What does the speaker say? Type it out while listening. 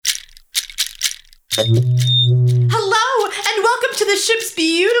Hello, and welcome to the ship's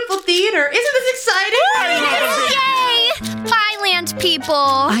beautiful theater. Isn't this exciting? Yay! Thailand people.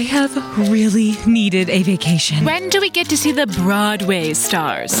 I have really needed a vacation. When do we get to see the Broadway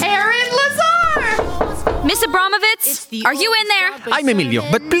stars? Aaron Lazar! Miss Abramovitz, are you in there? I'm Emilio,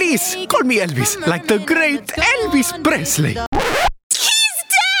 but please call me Elvis, like the great Elvis Presley. He's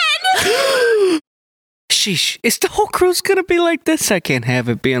dead! Sheesh, is the whole cruise gonna be like this? I can't have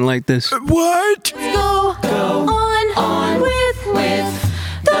it being like this. What? Go,